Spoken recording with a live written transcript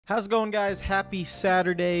How's it going, guys? Happy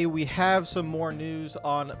Saturday. We have some more news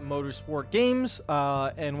on Motorsport games,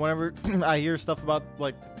 and whenever I hear stuff about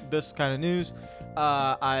like this kind of news,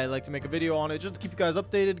 I like to make a video on it just to keep you guys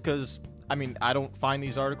updated, because I mean, I don't find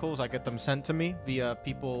these articles. I get them sent to me via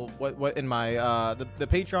people what in my the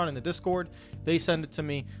Patreon and the Discord. They send it to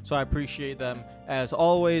me, so I appreciate them as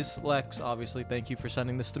always. Lex, obviously, thank you for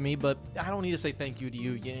sending this to me, but I don't need to say thank you to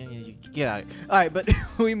you. Get out of it. All right, but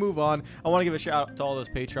we move on. I want to give a shout out to all those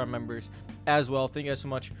Patreon members as well. Thank you guys so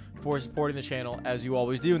much for supporting the channel, as you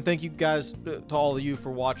always do, and thank you guys to all of you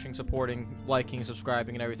for watching, supporting, liking,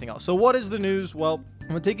 subscribing, and everything else. So what is the news? Well, I'm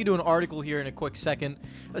gonna take you to an article here in a quick second.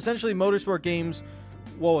 Essentially, Motorsport Games,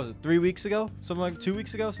 what was it, 3 weeks ago, something like 2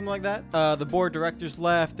 weeks ago, something like that, the board of directors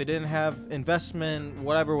left. They didn't have investment,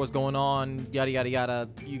 whatever was going on, yada yada yada.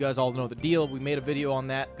 You guys all know the deal. We made a video on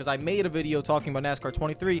that because I made a video talking about NASCAR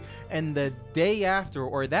 23, and the day after,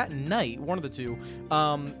 or that night, one of the two,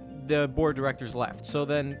 the board of directors left. So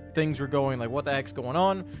then things were going like, what the heck's going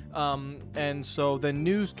on? And so then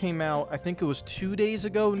news came out, I think it was 2 days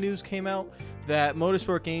ago, news came out that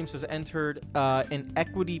Motorsport Games has entered an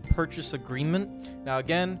equity purchase agreement. Now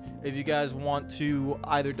again, if you guys want to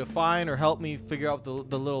either define or help me figure out the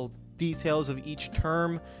little details of each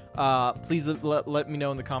term, please let me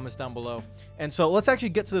know in the comments down below. And so let's actually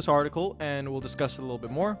get to this article and we'll discuss it a little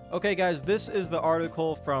bit more. Okay guys, this is the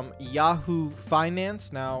article from Yahoo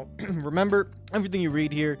Finance. Now remember, everything you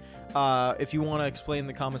read here, if you want to explain in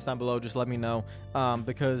the comments down below, just let me know,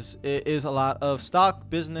 because it is a lot of stock,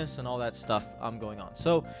 business, and all that stuff going on.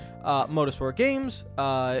 So Motorsport Games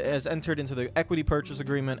has entered into the equity purchase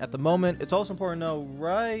agreement at the moment. It's also important to know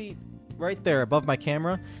right there above my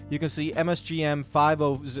camera, you can see MSGM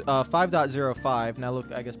 5.05. Now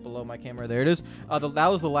look, I guess below my camera, there it is. That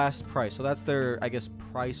was the last price, so that's their, I guess,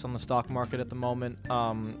 price on the stock market at the moment,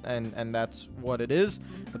 and that's what it is.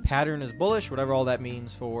 The pattern is bullish, whatever all that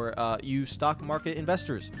means for you stock market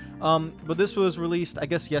investors. But this was released, I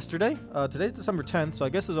guess, yesterday. Today's December 10th, so I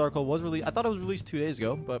guess this article was released. I thought it was released 2 days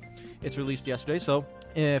ago, but it's released yesterday. So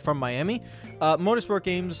from Miami, Motorsport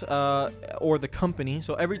Games, or the company.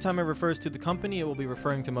 So every time it refers to the company, it will be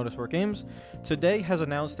referring to Motorsport Games. Today has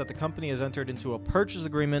announced that the company has entered into a purchase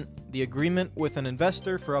agreement. The agreement with an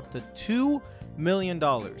investor for up to $2 million.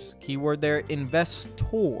 Keyword there, investor.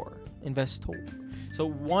 So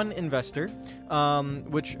one investor,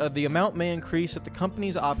 which the amount may increase at the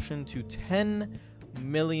company's option to $10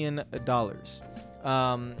 million.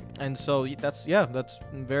 And so that's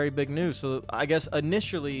very big news. So I guess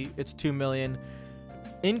initially it's 2 million.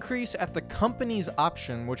 Increase at the company's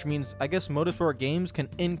option, which means I guess Motorsport Games can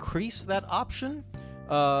increase that option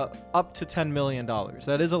up to $10 million.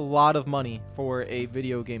 That is a lot of money for a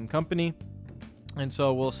video game company, and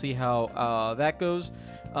so we'll see how that goes.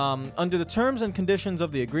 Under the terms and conditions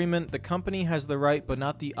of the agreement, the company has the right but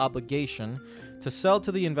not the obligation to sell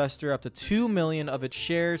to the investor up to 2 million of its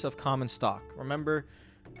shares of common stock. Remember,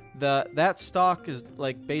 that stock is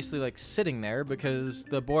like basically like sitting there because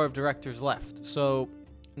the board of directors left. So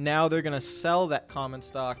now they're gonna sell that common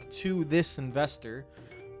stock to this investor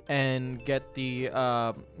and get the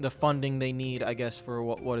funding they need, I guess, for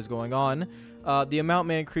what is going on. The amount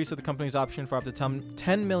may increase at the company's option for up to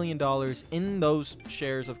 $10 million in those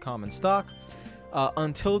shares of common stock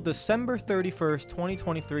until December 31st,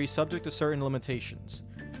 2023, subject to certain limitations.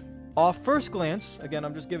 Off first glance, again,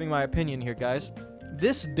 I'm just giving my opinion here, guys,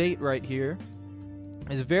 this date right here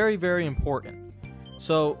is very, very important.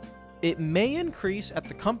 So it may increase at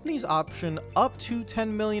the company's option up to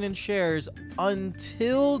 10 million in shares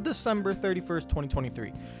until December 31st,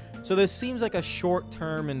 2023. So this seems like a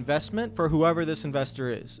short-term investment for whoever this investor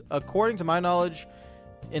is. According to my knowledge,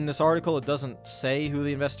 in this article, it doesn't say who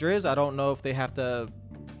the investor is. I don't know if they have to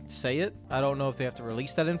say it. I don't know if they have to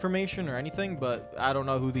release that information or anything, but I don't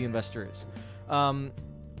know who the investor is.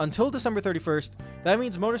 Until December 31st, that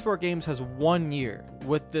means Motorsport Games has 1 year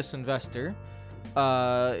with this investor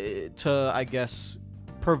to, I guess,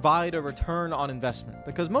 provide a return on investment.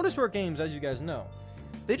 Because Motorsport Games, as you guys know,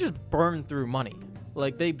 they just burn through money.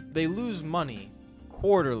 Like, they lose money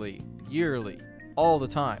quarterly, yearly, all the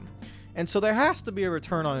time. And so there has to be a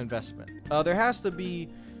return on investment. There has to be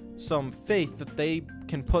some faith that they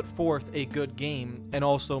can put forth a good game and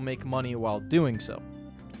also make money while doing so.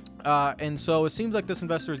 And so it seems like this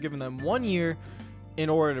investor has given them 1 year in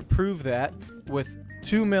order to prove that with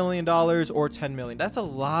 $2 million or $10 million. That's a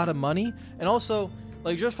lot of money. And also,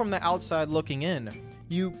 like, just from the outside looking in,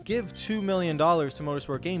 you give $2 million to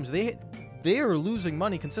Motorsport Games, they are losing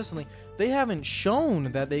money consistently. They haven't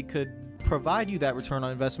shown that they could provide you that return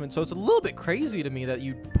on investment. So it's a little bit crazy to me that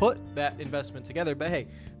you put that investment together. But hey,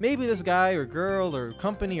 maybe this guy or girl or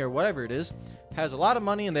company or whatever it is has a lot of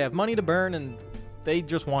money and they have money to burn and they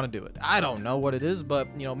just want to do it. I don't know what it is, but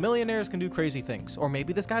you know, millionaires can do crazy things. Or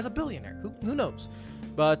maybe this guy's a billionaire. Who knows?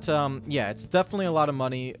 But yeah, it's definitely a lot of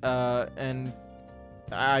money, and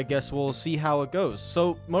I guess we'll see how it goes.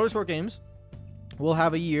 So Motorsport Games will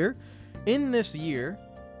have a year. In this year,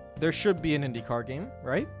 there should be an INDYCAR game,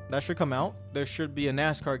 right? That should come out. There should be a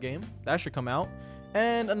NASCAR game. That should come out.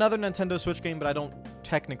 And another Nintendo Switch game, but I don't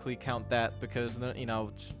technically count that because, you know,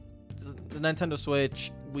 it's the Nintendo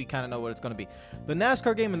Switch, we kind of know what it's going to be. The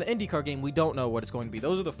NASCAR game and the INDYCAR game, we don't know what it's going to be.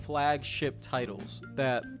 Those are the flagship titles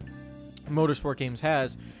that Motorsport Games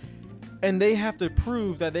has, and they have to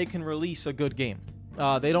prove that they can release a good game.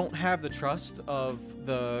 They don't have the trust of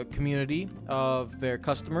the community, of their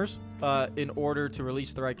customers, in order to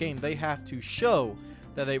release the right game. They have to show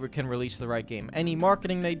that they can release the right game. Any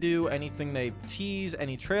marketing they do, anything they tease,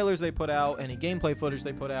 any trailers they put out, any gameplay footage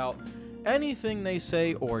they put out, anything they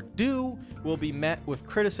say or do will be met with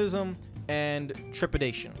criticism and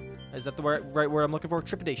trepidation. Is that the right word I'm looking for?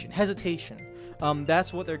 Trepidation, hesitation.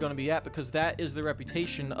 That's what they're going to be at, because that is the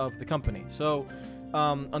reputation of the company. So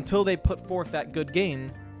until they put forth that good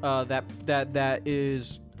game that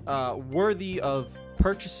is worthy of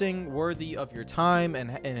purchasing, worthy of your time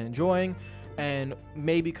and enjoying, and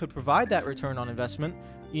maybe could provide that return on investment,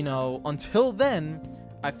 you know, until then,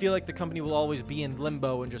 I feel like the company will always be in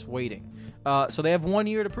limbo and just waiting. So they have 1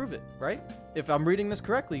 year to prove it, right? If I'm reading this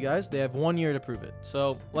correctly, guys, they have 1 year to prove it.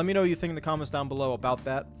 So let me know what you think in the comments down below about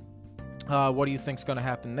that. What do you think is going to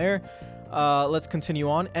happen there? Let's continue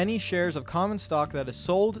on. Any shares of common stock that is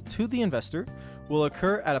sold to the investor will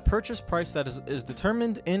occur at a purchase price that is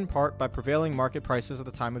determined in part by prevailing market prices at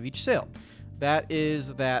the time of each sale. That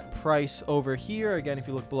is that price over here. Again, if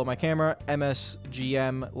you look below my camera,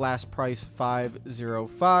 MSGM last price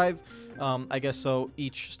 505. I guess so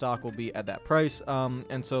each stock will be at that price.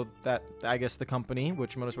 And so that, I guess the company,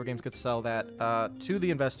 which Motorsport Games, could sell that to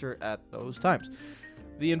the investor at those times.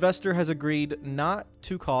 The investor has agreed not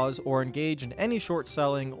to cause or engage in any short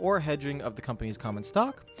selling or hedging of the company's common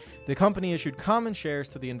stock. The company issued common shares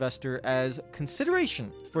to the investor as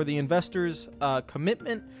consideration for the investor's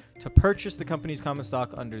commitment to purchase the company's common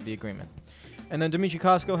stock under the agreement. And then Dmitry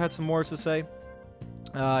Kosko had some more to say.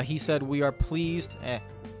 He said, "We are pleased."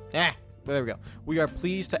 There we go. "We are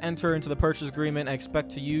pleased to enter into the purchase agreement and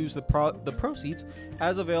expect to use the proceeds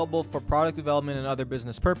as available for product development and other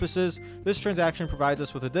business purposes. This transaction provides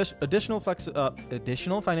us with additional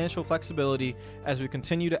financial flexibility as we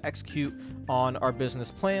continue to execute on our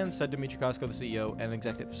business plan," said Dmitry Kosko, the CEO and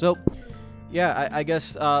executive. So, yeah, I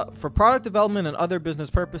guess for product development and other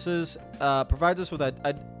business purposes, provides us with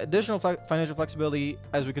additional financial flexibility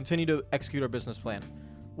as we continue to execute our business plan.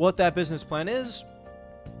 What that business plan is,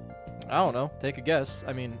 I don't know. Take a guess.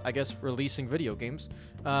 I mean, I guess releasing video games.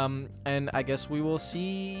 And I guess we will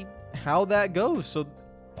see how that goes. So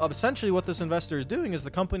essentially what this investor is doing is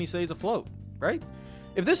the company stays afloat, right?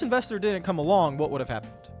 If this investor didn't come along, what would have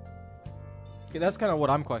happened? Okay, that's kind of what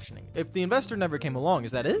I'm questioning. If the investor never came along,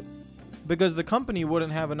 is that it? Because the company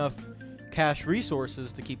wouldn't have enough cash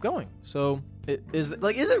resources to keep going. So is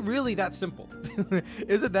it really that simple?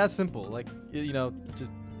 Is it that simple? Like, you know,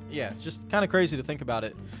 yeah, it's just kind of crazy to think about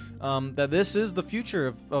it. That this is the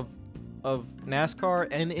future of NASCAR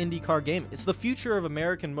and INDYCAR gaming. It's the future of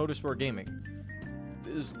American motorsport gaming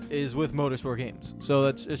is with Motorsport Games. So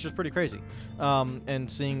it's just pretty crazy. And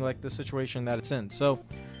seeing like the situation that it's in. So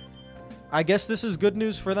I guess this is good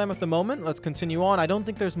news for them at the moment. Let's continue on. I don't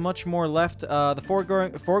think there's much more left.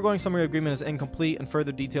 The foregoing summary agreement is incomplete, and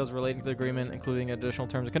further details relating to the agreement, including additional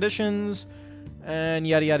terms and conditions, and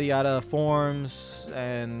yada yada yada, forms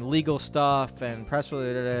and legal stuff and press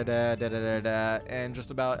release, and just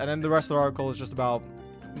about, and then the rest of the article is just about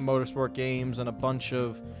Motorsport Games and a bunch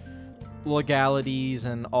of legalities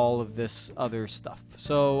and all of this other stuff.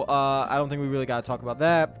 So I don't think we really got to talk about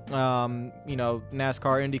that. You know,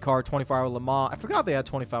 NASCAR, INDYCAR, 24-hour Le Mans. I forgot they had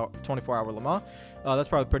 24-hour Le Mans. That's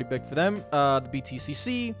probably pretty big for them. The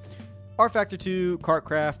BTCC, R Factor 2,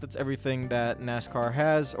 Kartcraft. That's everything that NASCAR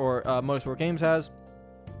has, or Motorsport Games has.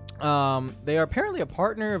 They are apparently a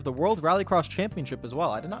partner of the World Rallycross Championship as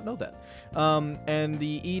well. I did not know that. And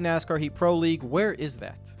the eNASCAR Heat Pro League, where is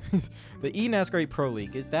that? The eNASCAR Heat Pro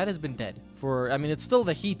League, that has been dead for, I mean, it's still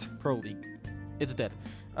the Heat Pro League. It's dead.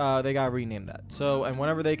 They got to rename that. So, and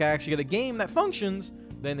whenever they can actually get a game that functions,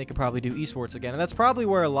 then they could probably do esports again. And that's probably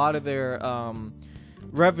where a lot of their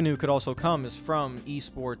revenue could also come, is from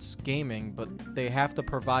esports gaming, but they have to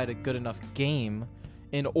provide a good enough game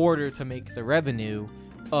in order to make the revenue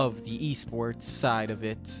of the esports side of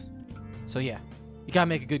it. So yeah, you gotta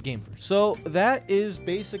make a good game first. So that is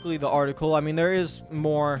basically the article. I mean, there is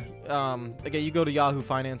more. Again, you go to Yahoo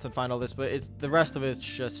Finance and find all this, but it's the rest of it's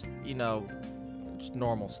just, you know, just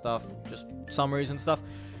normal stuff, just summaries and stuff.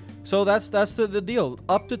 So that's the deal.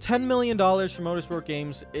 Up to $10 million for Motorsport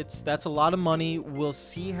Games. That's a lot of money. We'll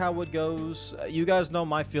see how it goes. You guys know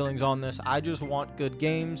my feelings on this. I just want good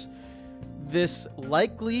games. This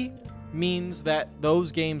likely means that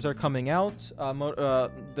those games are coming out.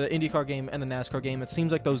 The INDYCAR game and the NASCAR game. It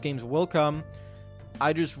seems like those games will come.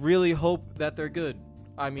 I just really hope that they're good.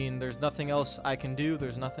 I mean, there's nothing else I can do.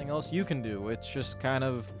 There's nothing else you can do. It's just kind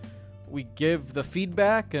of, we give the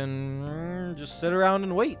feedback and just sit around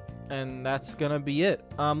and wait. And that's going to be it.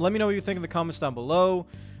 Let me know what you think in the comments down below.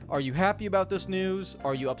 Are you happy about this news?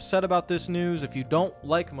 Are you upset about this news? If you don't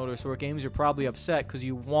like Motorsport Games, you're probably upset because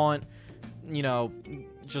you want, you know,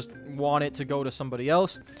 just want it to go to somebody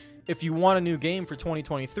else. If you want a new game for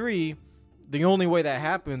 2023, the only way that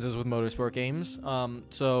happens is with Motorsport Games.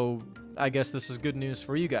 So I guess this is good news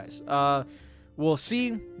for you guys. We'll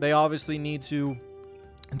see. They obviously need to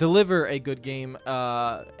deliver a good game,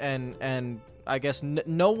 and I guess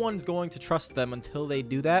no one's going to trust them until they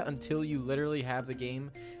do that, until you literally have the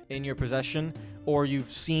game in your possession, or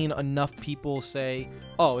you've seen enough people say,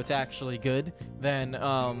 oh, it's actually good. Then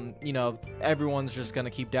you know, everyone's just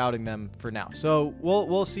gonna keep doubting them for now. So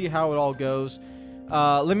we'll see how it all goes.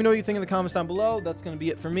 Let me know what you think in the comments down below. That's going to be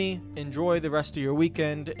it for me. Enjoy the rest of your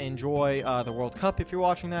weekend. Enjoy the World Cup if you're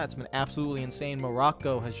watching that. It's been absolutely insane.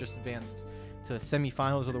 Morocco has just advanced to the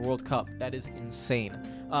semifinals of the World Cup. That is insane.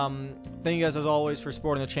 Thank you guys, as always, for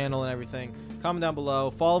supporting the channel and everything. Comment down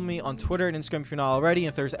below. Follow me on Twitter and Instagram if you're not already. And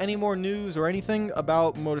if there's any more news or anything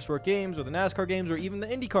about Motorsport Games or the NASCAR games or even the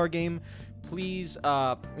INDYCAR game, please,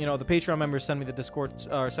 you know, the Patreon members send me the Discord,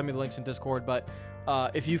 or send me the links in Discord. But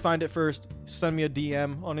if you find it first, send me a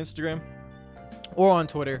DM on Instagram or on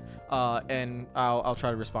Twitter, and I'll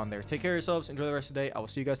try to respond there. Take care of yourselves. Enjoy the rest of the day. I will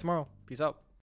see you guys tomorrow. Peace out.